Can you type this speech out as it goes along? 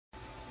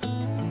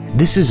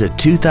This is a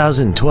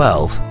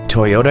 2012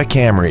 Toyota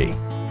Camry.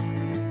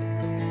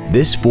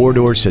 This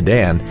four-door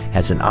sedan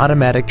has an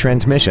automatic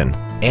transmission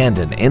and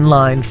an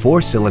inline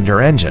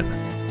four-cylinder engine.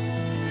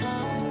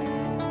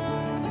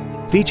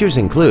 Features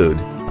include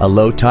a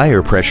low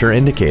tire pressure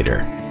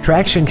indicator,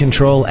 traction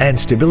control and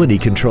stability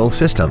control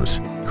systems,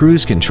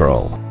 cruise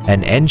control,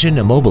 an engine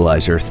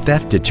immobilizer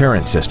theft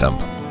deterrent system,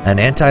 an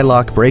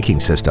anti-lock braking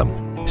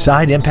system,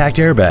 side impact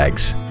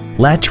airbags,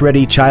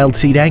 latch-ready child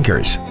seat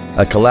anchors,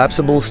 a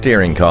collapsible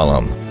steering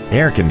column,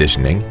 air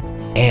conditioning,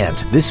 and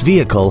this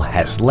vehicle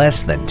has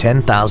less than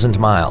 10,000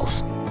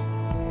 miles.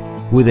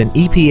 With an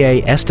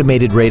EPA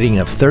estimated rating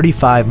of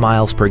 35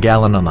 miles per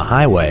gallon on the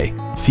highway,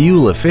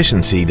 fuel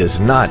efficiency does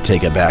not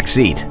take a back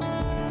seat.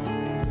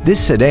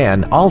 This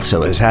sedan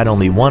also has had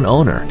only one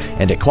owner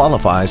and it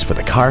qualifies for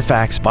the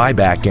Carfax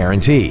buyback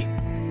guarantee.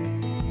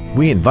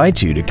 We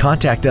invite you to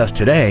contact us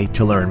today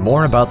to learn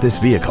more about this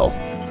vehicle.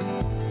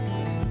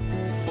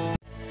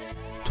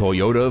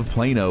 Toyota of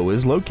Plano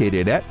is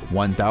located at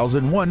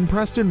 1001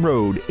 Preston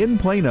Road in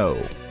Plano.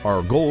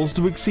 Our goal is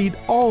to exceed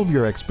all of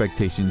your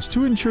expectations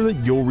to ensure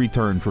that you'll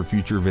return for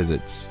future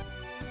visits.